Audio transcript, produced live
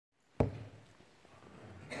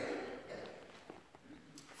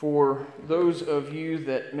For those of you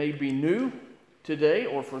that may be new today,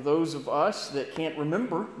 or for those of us that can't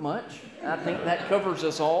remember much, I think that covers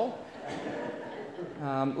us all.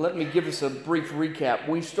 Let me give us a brief recap.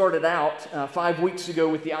 We started out 5 weeks ago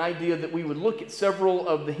with the idea that we would look at several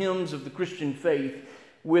of the hymns of the Christian faith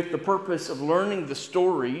with the purpose of learning the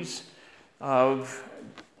stories, of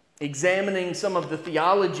examining some of the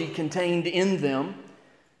theology contained in them,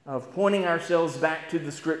 of pointing ourselves back to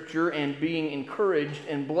the Scripture and being encouraged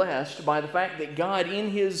and blessed by the fact that God, in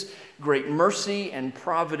His great mercy and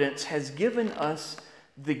providence, has given us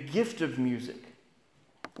the gift of music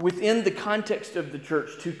within the context of the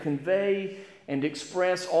church to convey and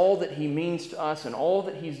express all that He means to us and all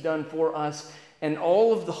that He's done for us and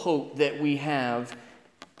all of the hope that we have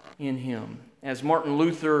in Him. As Martin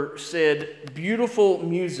Luther said, beautiful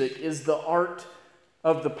music is the art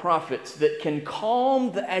of the prophets that can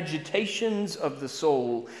calm the agitations of the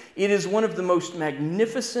soul. It is one of the most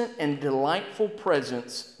magnificent and delightful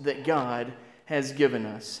presents that God has given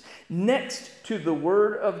us. Next to the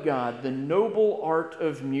Word of God, the noble art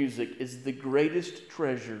of music is the greatest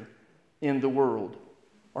treasure in the world.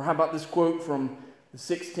 Or how about this quote from the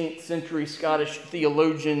 16th century Scottish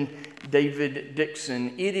theologian David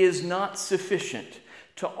Dixon? It is not sufficient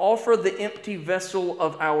to offer the empty vessel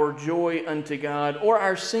of our joy unto God, or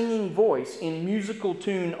our singing voice in musical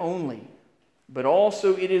tune only, but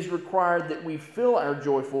also it is required that we fill our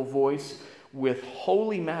joyful voice with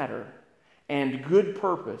holy matter and good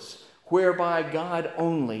purpose, whereby God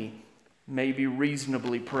only may be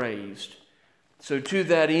reasonably praised. So to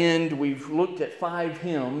that end, we've looked at 5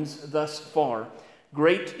 hymns thus far.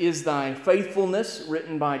 Great is Thy Faithfulness,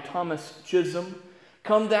 written by Thomas Chisholm.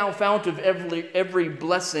 Come Thou Fount of Every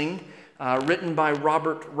Blessing, written by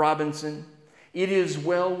Robert Robinson. It Is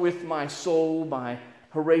Well With My Soul by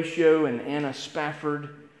Horatio and Anna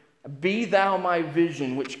Spafford. Be Thou My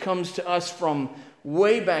Vision, which comes to us from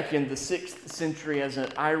way back in the 6th century as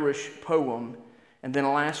an Irish poem. And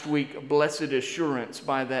then last week, Blessed Assurance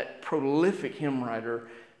by that prolific hymn writer,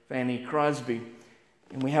 Fanny Crosby.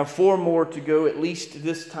 And we have 4 more to go, at least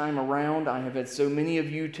this time around. I have had so many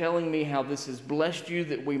of you telling me how this has blessed you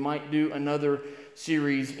that we might do another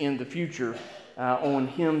series in the future on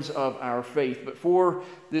hymns of our faith. But for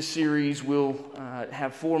this series, we'll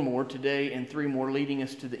have 4 more today and 3 more leading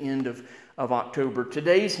us to the end of October.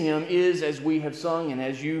 Today's hymn is, as we have sung and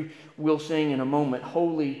as you will sing in a moment,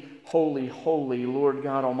 Holy, Holy, Holy, Lord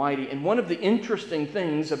God Almighty. And one of the interesting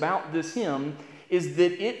things about this hymn is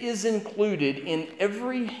that it is included in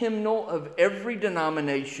every hymnal of every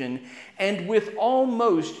denomination and with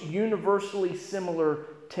almost universally similar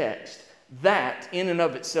text. That, in and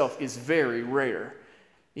of itself, is very rare.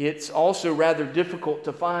 It's also rather difficult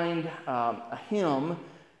to find a hymn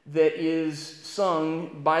that is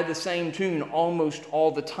sung by the same tune almost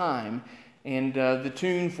all the time. And the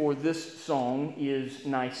tune for this song is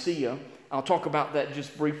Nicaea. I'll talk about that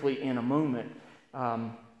just briefly in a moment.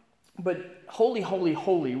 But Holy, Holy,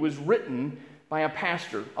 Holy was written by a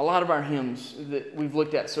pastor. A lot of our hymns that we've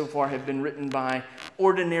looked at so far have been written by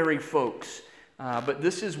ordinary folks. But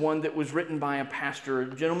this is one that was written by a pastor,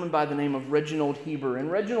 a gentleman by the name of Reginald Heber.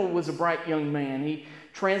 And Reginald was a bright young man. He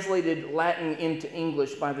translated Latin into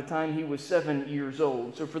English by the time he was 7 years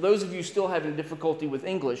old. So for those of you still having difficulty with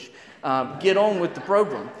English, get on with the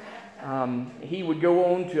program. He would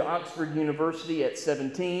go on to Oxford University at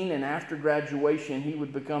 17, and after graduation, he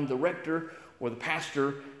would become the rector or the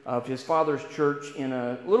pastor of his father's church in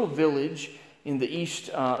a little village in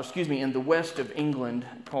the west of England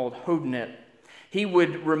called Hodenett. He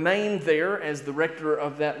would remain there as the rector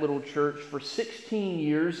of that little church for 16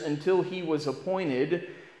 years until he was appointed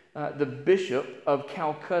the bishop of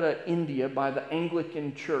Calcutta, India, by the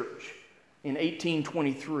Anglican Church in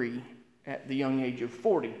 1823 at the young age of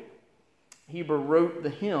 40. Heber wrote the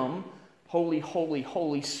hymn, Holy, Holy,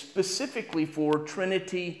 Holy, specifically for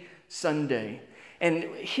Trinity Sunday. And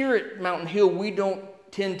here at Mountain Hill, we don't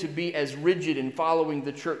tend to be as rigid in following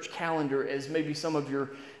the church calendar as maybe some of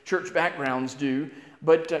your church backgrounds do.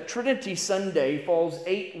 But Trinity Sunday falls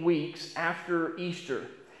 8 weeks after Easter.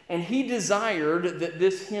 And he desired that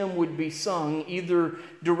this hymn would be sung either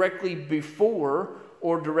directly before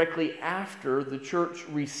or directly after the church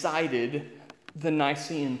recited the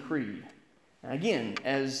Nicene Creed. Again,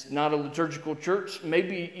 as not a liturgical church,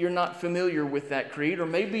 maybe you're not familiar with that creed, or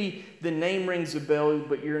maybe the name rings a bell,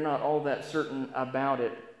 but you're not all that certain about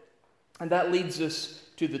it. And that leads us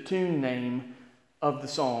to the tune name of the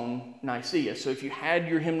song, Nicaea. So if you had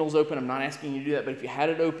your hymnals open, I'm not asking you to do that, but if you had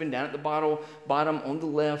it open, down at the bottom on the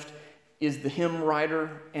left is the hymn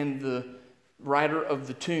writer and the writer of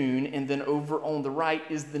the tune, and then over on the right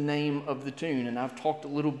is the name of the tune. And I've talked a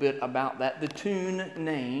little bit about that. The tune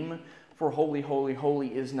name for Holy, Holy,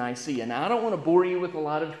 Holy is Nicaea. Now, I don't want to bore you with a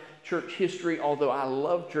lot of church history, although I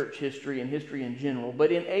love church history and history in general.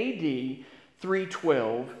 But in AD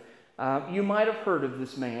 312, you might have heard of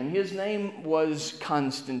this man. His name was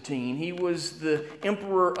Constantine. He was the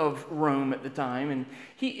emperor of Rome at the time, and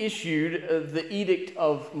he issued the Edict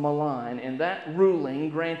of Milan. And that ruling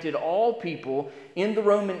granted all people in the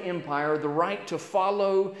Roman Empire the right to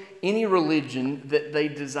follow any religion that they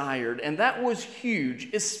desired. And that was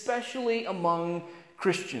huge, especially among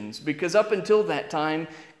Christians, because up until that time,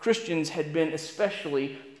 Christians had been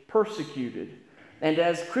especially persecuted. And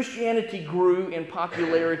as Christianity grew in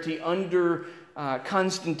popularity under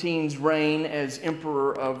Constantine's reign as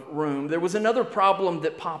emperor of Rome, there was another problem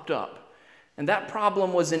that popped up. And that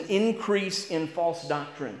problem was an increase in false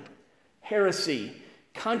doctrine, heresy,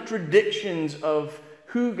 contradictions of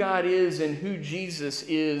who God is and who Jesus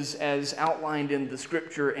is as outlined in the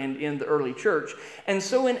scripture and in the early church. And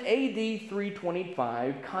so in AD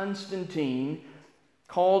 325, Constantine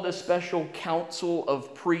called a special council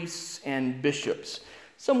of priests and bishops,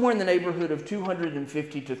 somewhere in the neighborhood of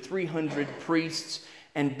 250 to 300 priests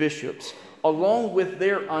and bishops, along with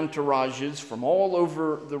their entourages from all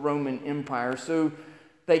over the Roman Empire. So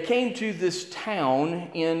they came to this town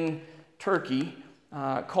in Turkey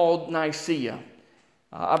called Nicaea.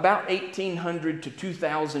 About 1,800 to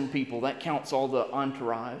 2,000 people. That counts all the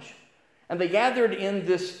entourage. And they gathered in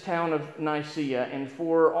this town of Nicaea, and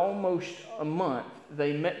for almost a month,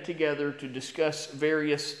 they met together to discuss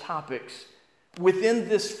various topics within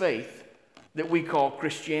this faith that we call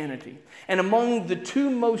Christianity. And among the two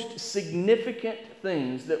most significant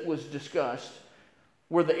things that was discussed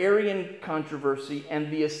were the Arian controversy and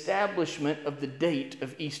the establishment of the date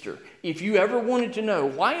of Easter. If you ever wanted to know,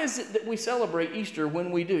 why is it that we celebrate Easter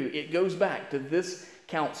when we do, it goes back to this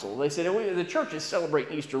council. They said, oh, the church is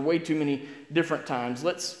celebrating Easter way too many different times.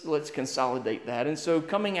 Let's consolidate that. And so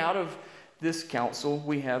coming out of this council,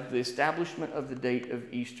 we have the establishment of the date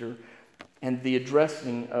of Easter and the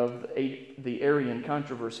addressing of the Arian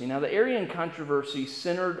controversy. Now, the Arian controversy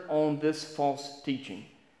centered on this false teaching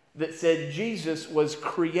that said Jesus was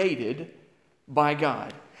created by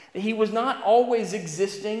God. He was not always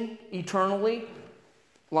existing eternally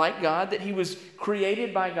like God, that he was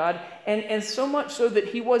created by God, and so much so that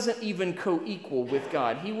he wasn't even co-equal with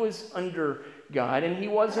God. He was under God, and he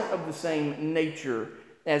wasn't of the same nature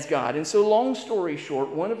as God. And so long story short,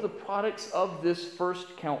 one of the products of this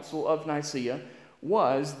first council of Nicaea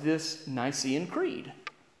was this Nicene Creed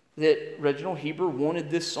that Reginald Heber wanted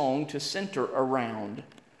this song to center around.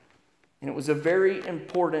 And it was a very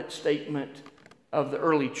important statement of the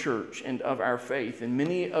early church and of our faith. And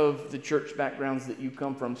many of the church backgrounds that you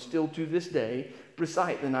come from still to this day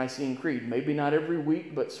recite the Nicene Creed. Maybe not every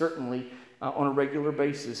week, but certainly on a regular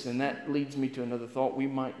basis. And that leads me to another thought. We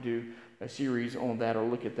might do a series on that or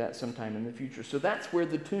look at that sometime in the future. So that's where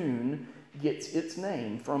the tune gets its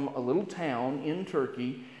name, from a little town in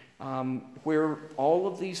Turkey where all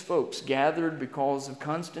of these folks gathered because of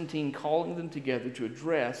Constantine calling them together to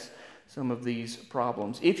address some of these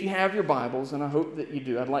problems. If you have your Bibles, and I hope that you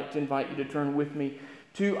do, I'd like to invite you to turn with me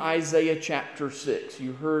to Isaiah chapter 6.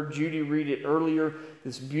 You heard Judy read it earlier,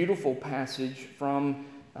 this beautiful passage from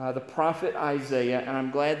the prophet Isaiah, and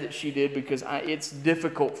I'm glad that she did, because it's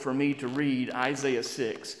difficult for me to read Isaiah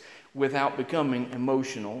 6 without becoming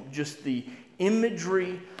emotional. Just the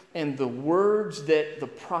imagery and the words that the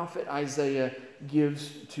prophet Isaiah gives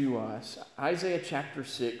to us. Isaiah chapter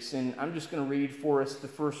 6, and I'm just going to read for us the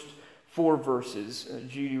first 4 verses.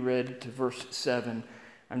 Judy read to verse 7.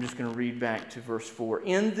 I'm just going to read back to verse 4.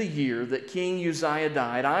 In the year that King Uzziah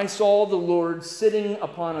died, I saw the Lord sitting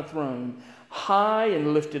upon a throne, high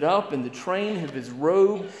and lifted up, and the train of his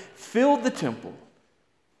robe filled the temple.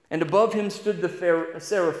 And above him stood the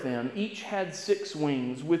seraphim. Each had 6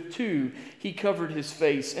 wings. With 2 he covered his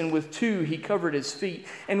face, and with 2 he covered his feet,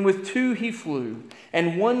 and with 2 he flew.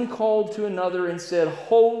 And one called to another and said,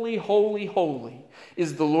 Holy, holy, holy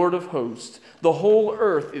is the Lord of hosts. The whole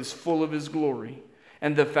earth is full of his glory.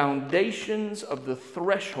 And the foundations of the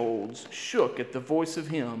thresholds shook at the voice of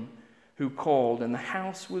him who called, and the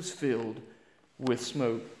house was filled with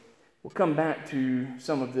smoke. We'll come back to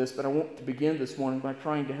some of this, but I want to begin this morning by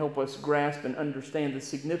trying to help us grasp and understand the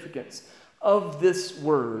significance of this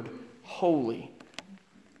word, holy.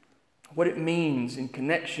 What it means in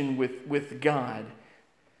connection with God.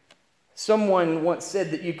 Someone once said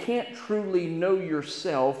that you can't truly know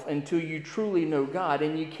yourself until you truly know God,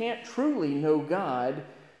 and you can't truly know God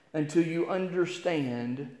until you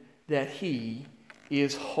understand that He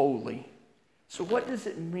is holy. So what does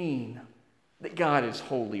it mean that God is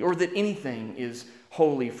holy, or that anything is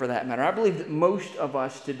holy for that matter? I believe that most of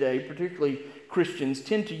us today, particularly Christians,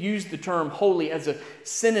 tend to use the term holy as a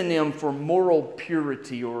synonym for moral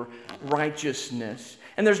purity or righteousness.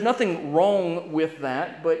 And there's nothing wrong with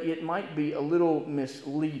that, but it might be a little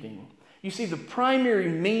misleading. You see, the primary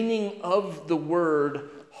meaning of the word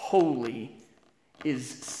holy is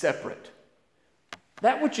separate.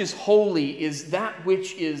 That which is holy is that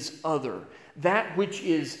which is other, that which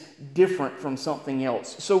is different from something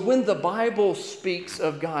else. So when the Bible speaks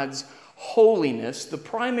of God's holiness, the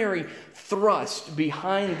primary thrust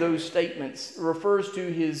behind those statements refers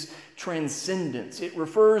to His transcendence. It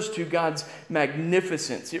refers to God's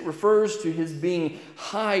magnificence. It refers to His being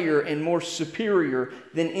higher and more superior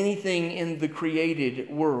than anything in the created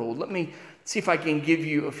world. Let me see if I can give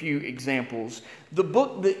you a few examples. The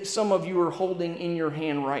book that some of you are holding in your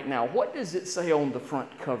hand right now, what does it say on the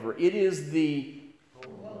front cover? It is the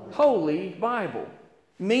Holy Bible,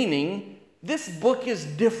 meaning this book is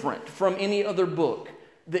different from any other book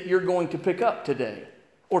that you're going to pick up today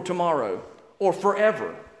or tomorrow or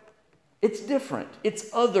forever. It's different. It's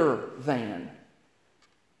other than.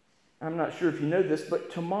 I'm not sure if you know this,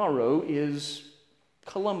 but tomorrow is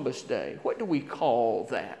Columbus Day. What do we call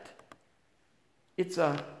that? It's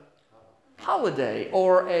a holiday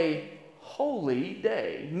or a holy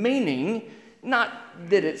day, meaning not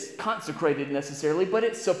that it's consecrated necessarily, but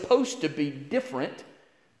it's supposed to be different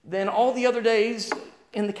than all the other days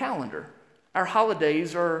in the calendar. Our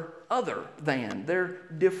holidays are other than. They're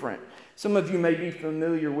different. Some of you may be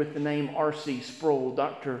familiar with the name R.C. Sproul.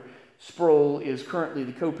 Dr. Sproul is currently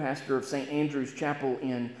the co-pastor of St. Andrew's Chapel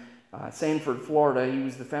in Sanford, Florida. He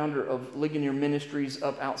was the founder of Ligonier Ministries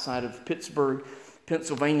up outside of Pittsburgh,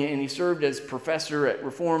 Pennsylvania, and he served as professor at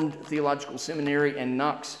Reformed Theological Seminary and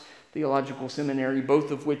Knox Theological Seminary,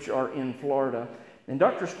 both of which are in Florida. And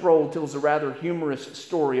Dr. Sproul tells a rather humorous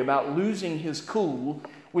story about losing his cool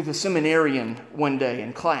with a seminarian one day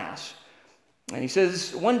in class. And he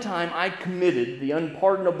says, "One time I committed the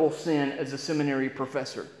unpardonable sin as a seminary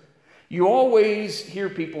professor. You always hear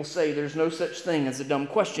people say there's no such thing as a dumb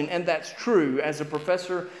question, and that's true. As a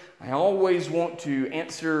professor, I always want to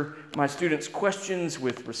answer my students' questions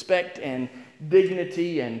with respect and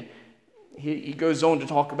dignity." And he goes on to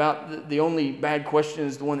talk about the only bad question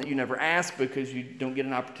is the one that you never ask because you don't get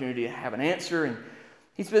an opportunity to have an answer. And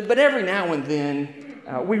he said, but every now and then,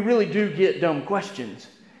 we really do get dumb questions.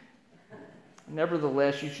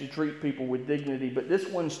 Nevertheless, you should treat people with dignity. But this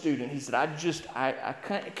one student, he said, I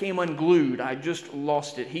came unglued. I just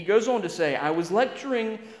lost it. He goes on to say, I was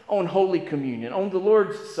lecturing on Holy Communion, on the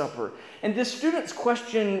Lord's Supper. And this student's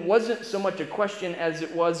question wasn't so much a question as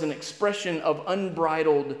it was an expression of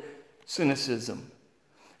unbridled cynicism.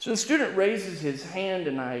 So the student raises his hand,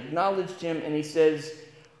 and I acknowledged him, and he says,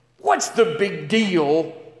 what's the big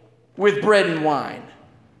deal with bread and wine?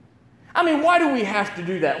 I mean, why do we have to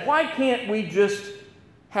do that? Why can't we just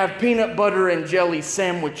have peanut butter and jelly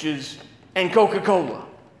sandwiches and Coca-Cola?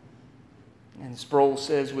 And Sproul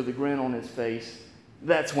says with a grin on his face,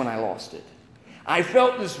 that's when I lost it. I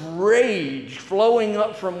felt this rage flowing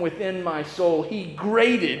up from within my soul. He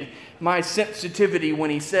grated my sensitivity when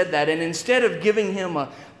he said that. And instead of giving him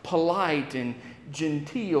a polite and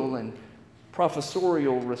genteel and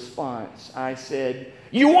professorial response, I said,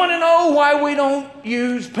 you want to know why we don't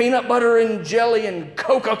use peanut butter and jelly and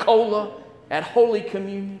Coca-Cola at Holy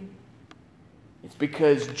Communion? It's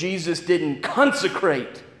because Jesus didn't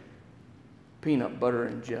consecrate peanut butter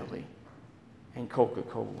and jelly and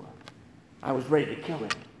Coca-Cola. I was ready to kill him.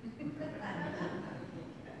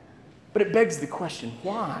 But it begs the question,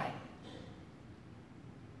 why?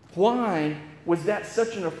 Why was that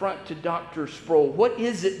such an affront to Dr. Sproul? What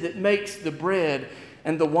is it that makes the bread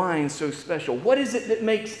and the wine so special? What is it that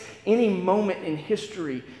makes any moment in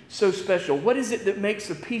history so special? What is it that makes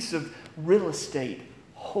a piece of real estate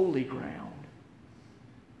holy ground?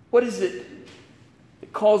 What is it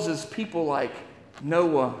that causes people like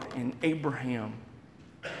Noah and Abraham,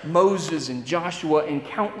 Moses and Joshua and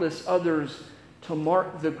countless others to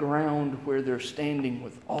mark the ground where they're standing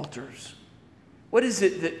with altars? What is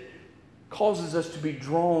it that causes us to be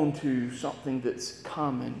drawn to something that's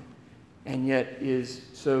common and yet is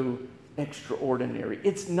so extraordinary?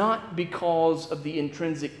 It's not because of the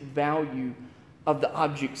intrinsic value of the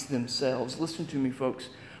objects themselves. Listen to me, folks.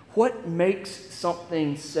 What makes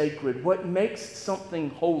something sacred, what makes something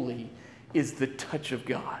holy, is the touch of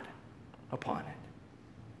God upon it.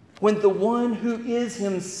 When the one who is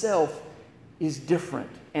himself is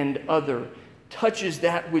different and other touches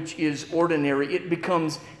that which is ordinary, it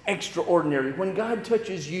becomes extraordinary. When God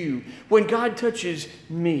touches you, when God touches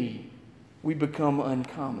me, we become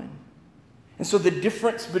uncommon. And so the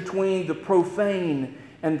difference between the profane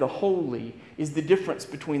and the holy is the difference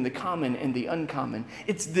between the common and the uncommon.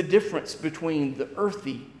 It's the difference between the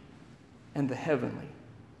earthy and the heavenly.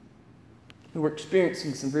 We're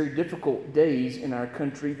experiencing some very difficult days in our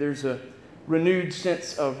country. There's a renewed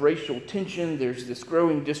sense of racial tension. There's this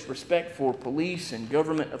growing disrespect for police and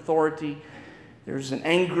government authority. There's an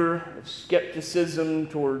anger of skepticism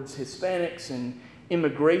towards Hispanics and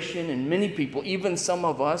immigration, and many people, even some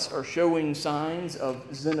of us, are showing signs of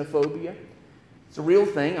xenophobia. It's a real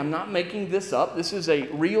thing. I'm not making this up. This is a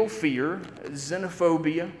real fear,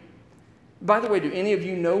 xenophobia. By the way, do any of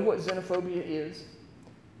you know what xenophobia is?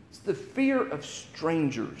 It's the fear of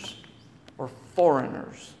strangers or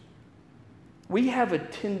foreigners. We have a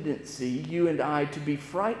tendency, you and I, to be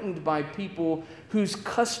frightened by people whose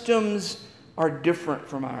customs are different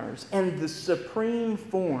from ours. And the supreme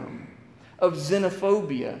form of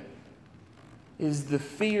xenophobia is the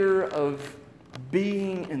fear of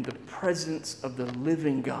being in the presence of the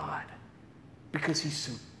living God, because He's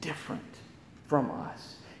so different from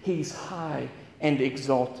us. He's high and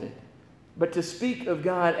exalted. But to speak of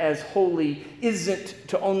God as holy isn't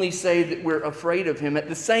to only say that we're afraid of Him. At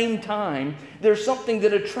the same time, there's something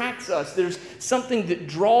that attracts us. There's something that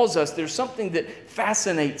draws us. There's something that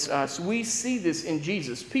fascinates us. We see this in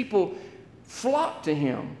Jesus. People flocked to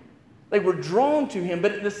Him. They were drawn to Him,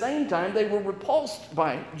 but at the same time, they were repulsed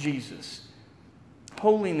by Jesus.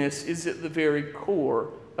 Holiness is at the very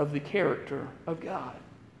core of the character of God.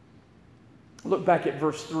 Look back at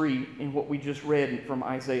verse 3 in what we just read from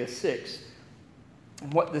Isaiah 6.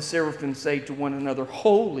 And what the seraphim say to one another,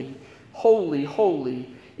 "Holy, holy, holy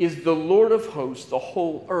is the Lord of hosts. The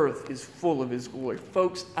whole earth is full of His glory."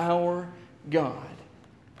 Folks, our God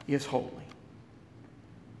is holy.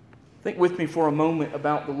 Think with me for a moment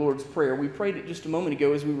about the Lord's Prayer. We prayed it just a moment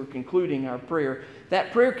ago as we were concluding our prayer.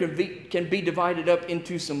 That prayer can be divided up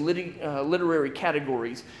into some literary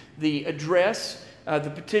categories. The address, the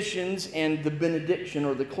petitions, and the benediction,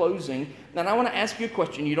 or the closing. Now, I want to ask you a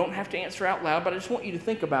question. You don't have to answer out loud, but I just want you to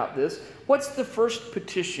think about this. What's the first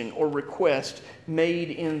petition or request made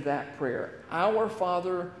in that prayer? Our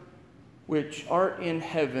Father, which art in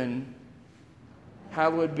heaven,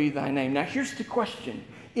 hallowed be thy name. Now, here's the question.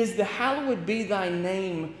 Is the hallowed be thy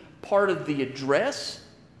name part of the address?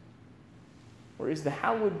 Or is the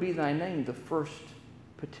hallowed be thy name the first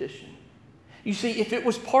petition? You see, if it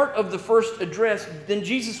was part of the first address, then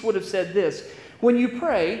Jesus would have said this. When you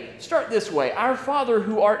pray, start this way. Our Father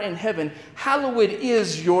who art in heaven, hallowed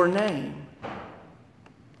is your name.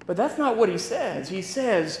 But that's not what He says. He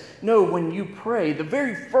says, no, when you pray, the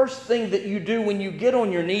very first thing that you do when you get on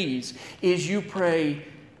your knees is you pray,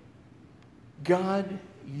 God,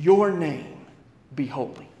 your name be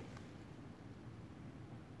holy.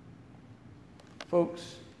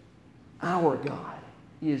 Folks, our God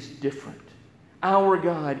is different. Our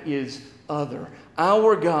God is other.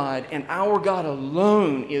 Our God and our God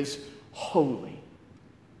alone is holy.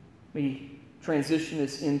 Let me transition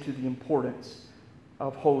this into the importance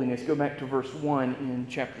of holiness. Go back to verse 1 in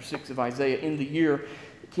chapter 6 of Isaiah. In the year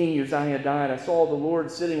King Uzziah died, I saw the Lord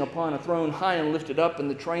sitting upon a throne high and lifted up, and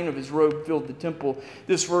the train of His robe filled the temple.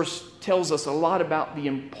 This verse tells us a lot about the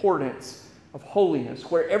importance of holiness.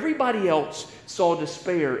 Where everybody else saw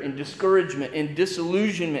despair and discouragement and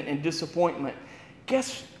disillusionment and disappointment,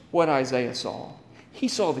 guess what Isaiah saw? He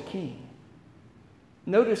saw the King.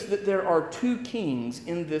 Notice that there are two kings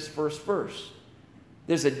in this first verse.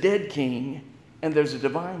 There's a dead king and there's a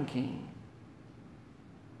divine king.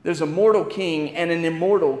 There's a mortal king and an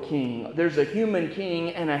immortal king. There's a human king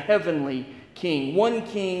and a heavenly king. One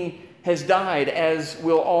king has died, as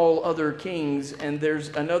will all other kings, and there's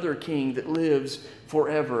another king that lives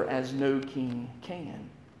forever, as no king can.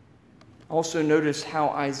 Also notice how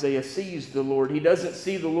Isaiah sees the Lord. He doesn't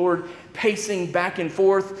see the Lord pacing back and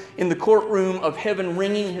forth in the courtroom of heaven,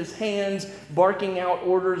 wringing His hands, barking out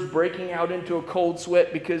orders, breaking out into a cold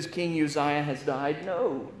sweat because King Uzziah has died.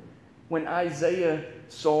 No. When Isaiah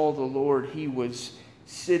saw the Lord, He was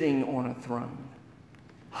sitting on a throne,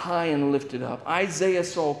 high and lifted up. Isaiah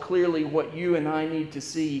saw clearly what you and I need to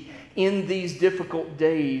see in these difficult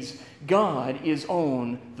days. God is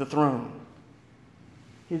on the throne.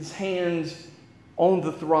 His hands on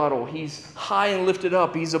the throttle. He's high and lifted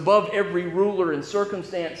up. He's above every ruler and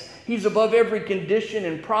circumstance. He's above every condition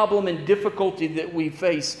and problem and difficulty that we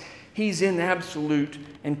face. He's in absolute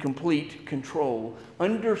and complete control.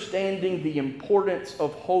 Understanding the importance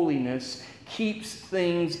of holiness keeps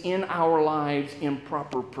things in our lives in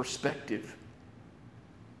proper perspective.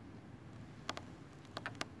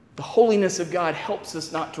 The holiness of God helps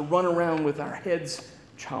us not to run around with our heads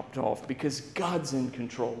chopped off because God's in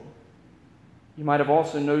control. You might have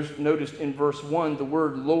also noticed in verse 1, the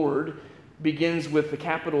word Lord begins with the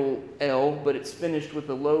capital L, but it's finished with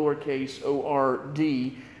a lowercase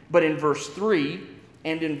O-R-D. But in verse 3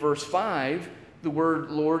 and in verse 5, the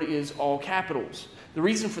word Lord is all capitals. The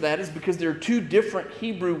reason for that is because there are two different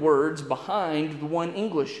Hebrew words behind the one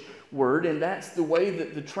English word, and that's the way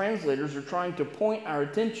that the translators are trying to point our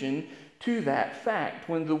attention to that fact.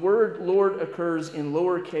 When the word Lord occurs in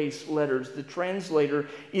lowercase letters, the translator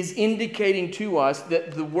is indicating to us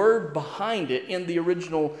that the word behind it in the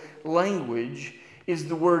original language is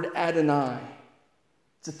the word Adonai.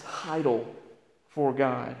 It's a title for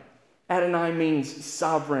God. Adonai means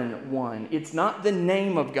sovereign one. It's not the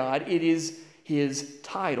name of God, it is his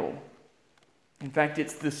title. In fact,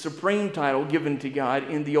 it's the supreme title given to God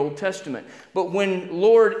in the Old Testament. But when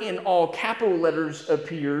Lord in all capital letters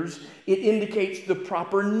appears, it indicates the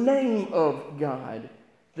proper name of God,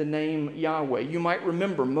 the name Yahweh. You might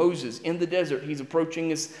remember Moses in the desert. He's approaching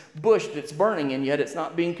this bush that's burning, and yet it's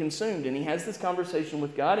not being consumed. And he has this conversation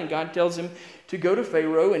with God, and God tells him to go to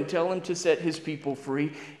Pharaoh and tell him to set his people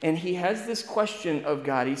free. And he has this question of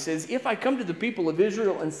God. He says, if I come to the people of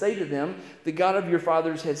Israel and say to them, the God of your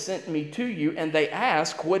fathers has sent me to you, and they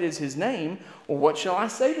ask, what is his name? Or what shall I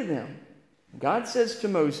say to them? God says to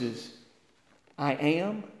Moses, I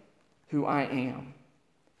am who I am.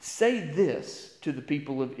 Say this to the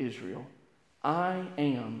people of Israel, I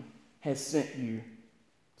am has sent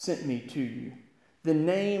me to you. The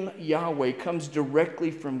name Yahweh comes directly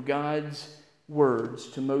from God's words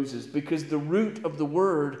to Moses because the root of the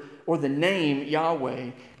word or the name Yahweh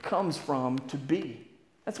comes from to be.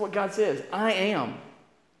 That's what God says, I am.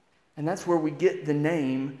 And that's where we get the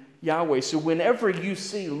name Yahweh. So whenever you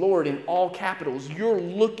see Lord in all capitals, you're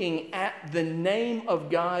looking at the name of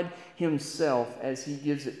God himself as he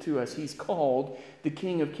gives it to us. He's called the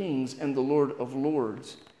King of Kings and the Lord of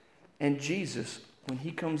Lords. And Jesus, when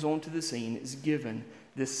he comes onto the scene, is given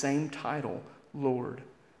this same title, Lord.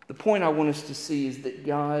 The point I want us to see is that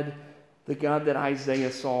God, the God that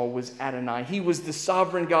Isaiah saw, was Adonai. He was the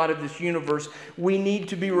sovereign God of this universe. We need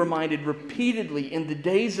to be reminded repeatedly in the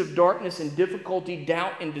days of darkness and difficulty,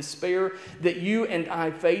 doubt and despair that you and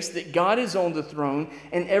I face, that God is on the throne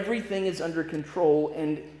and everything is under control,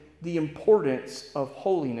 and the importance of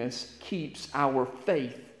holiness keeps our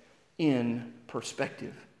faith in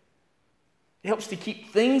perspective. It helps to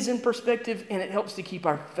keep things in perspective, and it helps to keep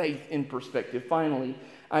our faith in perspective. Finally,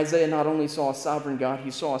 Isaiah not only saw a sovereign God,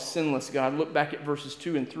 he saw a sinless God. Look back at verses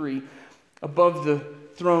 2 and 3. Above the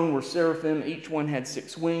throne were seraphim. Each one had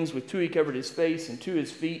 6 wings. With 2 he covered his face, and 2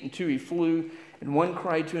 his feet, and 2 he flew. And one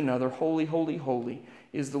cried to another, Holy, holy, holy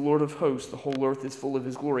is the Lord of hosts. The whole earth is full of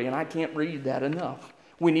his glory. And I can't read that enough.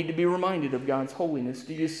 We need to be reminded of God's holiness.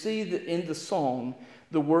 Do you see that in the song,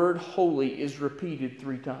 the word holy is repeated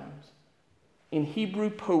 3 times? In Hebrew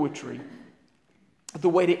poetry, the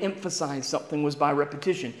way to emphasize something was by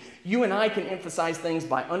repetition. You and I can emphasize things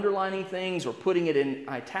by underlining things or putting it in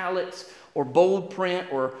italics or bold print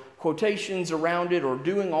or quotations around it or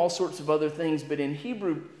doing all sorts of other things. But in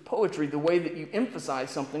Hebrew poetry, the way that you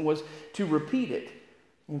emphasize something was to repeat it.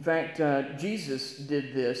 In fact, Jesus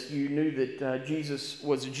did this. You knew that Jesus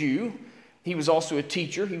was a Jew. He was also a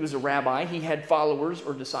teacher. He was a rabbi. He had followers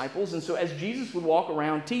or disciples. And so as Jesus would walk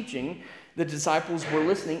around teaching, the disciples were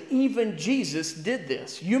listening. Even Jesus did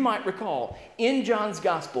this. You might recall in John's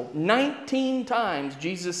Gospel, 19 times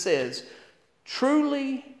Jesus says,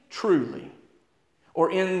 truly, truly.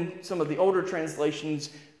 Or in some of the older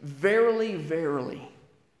translations, verily, verily,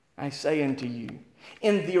 I say unto you.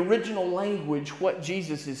 In the original language, what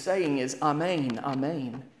Jesus is saying is amen,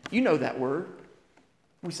 amen. You know that word.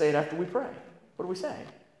 We say it after we pray. What do we say?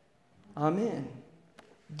 Amen.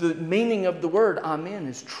 The meaning of the word amen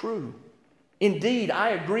is true. Indeed, I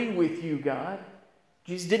agree with you, God.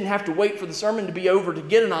 Jesus didn't have to wait for the sermon to be over to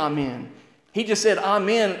get an amen. He just said,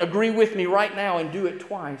 amen, agree with me right now, and do it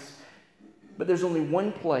twice. But there's only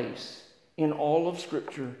one place in all of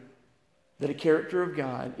Scripture that a character of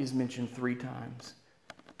God is mentioned 3 times.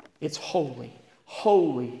 It's holy,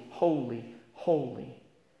 holy, holy, holy.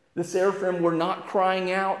 The seraphim were not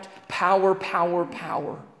crying out, power, power,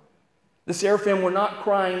 power. The seraphim were not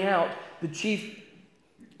crying out the chief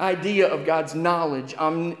idea of God's knowledge,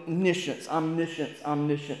 omniscience, omniscience,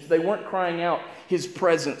 omniscience. They weren't crying out his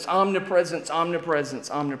presence, omnipresence, omnipresence,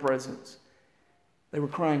 omnipresence. They were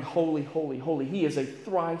crying, holy, holy, holy. He is a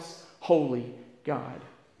thrice holy God.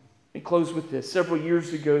 Let me close with this. Several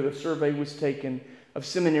years ago, the survey was taken of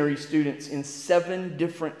seminary students in 7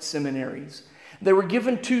 different seminaries. They were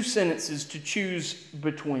given 2 sentences to choose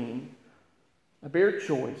between. A bare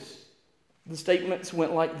choice. The statements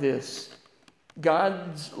went like this: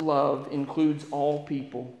 God's love includes all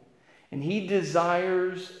people, and He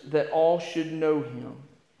desires that all should know Him.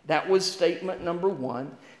 That was statement number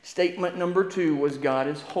 1. Statement number 2 was God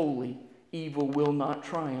is holy. Evil will not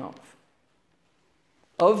triumph.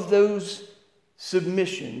 Of those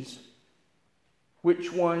submissions,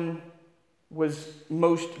 which one was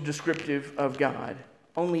most descriptive of God?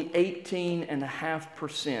 Only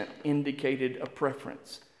 18.5% indicated a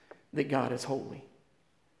preference that God is holy.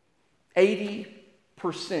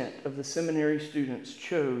 80% of the seminary students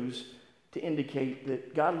chose to indicate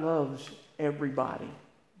that God loves everybody.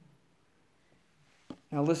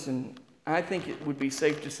 Now listen, I think it would be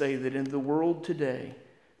safe to say that in the world today,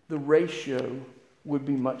 the ratio would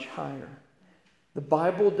be much higher. The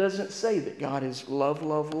Bible doesn't say that God is love,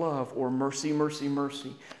 love, love, or mercy, mercy,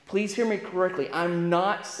 mercy. Please hear me correctly. I'm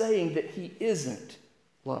not saying that He isn't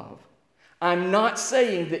love. I'm not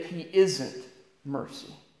saying that He isn't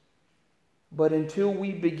mercy. But until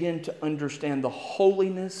we begin to understand the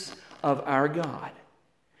holiness of our God,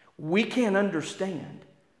 we can't understand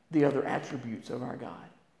the other attributes of our God: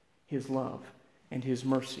 His love and His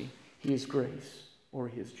mercy, His grace, or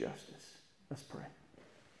His justice. Let's pray.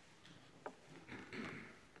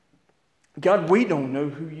 God, we don't know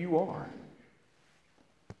who You are.